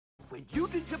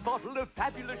Indulgence a bottle of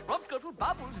fabulous frog-scuttle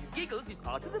bubbles and giggles is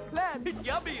part of the plan. It's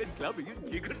yummy and clubby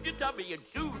and jiggles your tummy and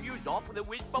soon you's off with a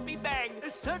whiz-poppy bang.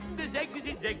 As certain as eggs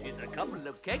is eggs is a couple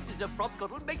of kegs as a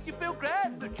frog-scuttle makes you feel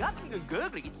grand. The chuckling and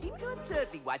gurgling, it seems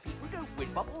uncertain why people don't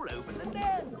whiz-pop all over the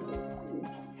land.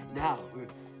 And now,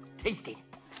 taste it.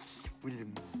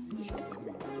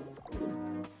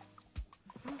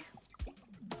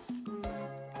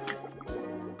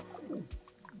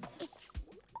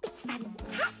 It's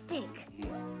fantastic.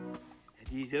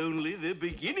 It is only the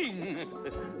beginning.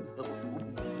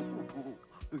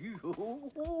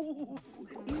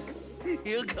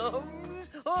 Here comes,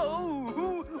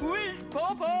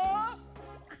 Whizzpopper!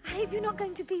 I hope you're not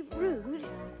going to be rude.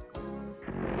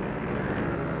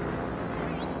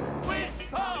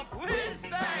 Whiz-pop,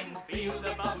 whiz-bang, feel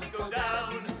the bubbles go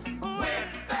down.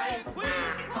 Whiz-bang,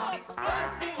 whiz-pop,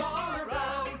 bursting all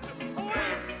around.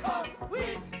 Whiz-pop,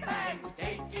 whiz-bang,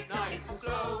 take it nice and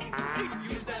slow.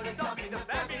 Use them as something, the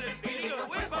fabulous feeling of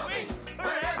whiz-popping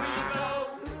wherever you go.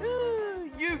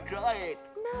 You try it.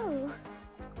 No.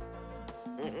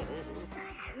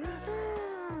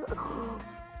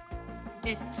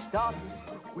 It starts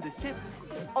with a sip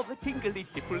of a tingly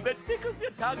tipple that tickles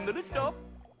your tongue and a stop.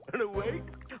 And await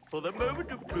for the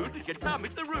moment of truth as your tongue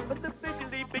hits the roof and the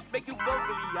fizzly bits make you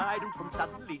goggly-eyed and from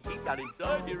suddenly deep down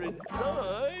inside you're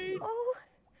inside.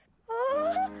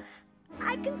 Oh,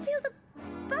 I can feel the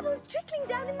bubbles trickling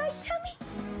down in my tummy.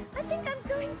 I think I'm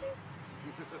going to...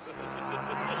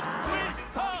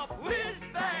 Whiz-pop,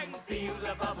 whiz-bang, feel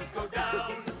the bubbles go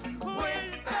down.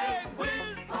 Whiz-bang,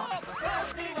 whiz-pop,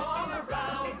 bursting all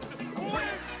around.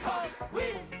 Whiz-pop,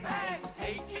 whiz-bang,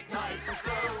 take it nice and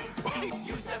slow.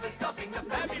 Use never stopping the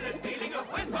fabulous feeling of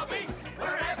whiz-popping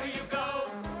wherever you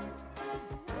go.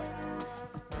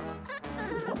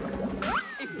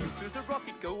 If you feel the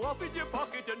rocket go off in your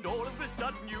pocket and all of a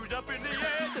sudden you's up in the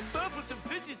air, the bubbles and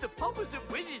fizzes, the poppers and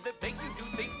whizzes that makes you do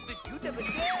things that you never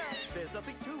dare. There's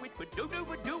nothing to it, but don't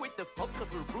overdo it. The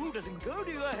pop-scuttle rule doesn't go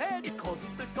to your head. It causes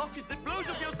the sauces that blows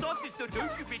up your sauces, so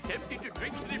don't you be tempted to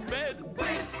drink it in bed.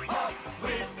 Whiz-pop,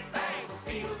 whiz-bang,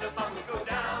 feel the bubbles go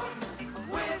down.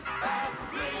 Whiz-bang,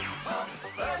 whiz-pop,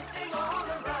 bursting all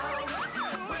around.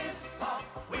 Whiz-pop,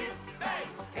 whiz-bang,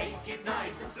 take it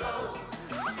nice and slow.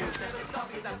 Use never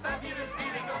stopping that fabulous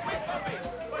feeling of whiz-popping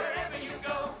wherever you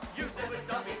go. Use never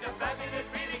stopping the fabulous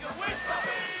feeling of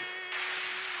whiz-popping.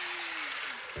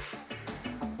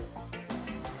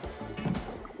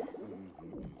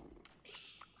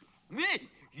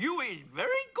 You is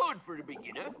very good for a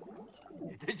beginner.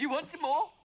 Does you want some more?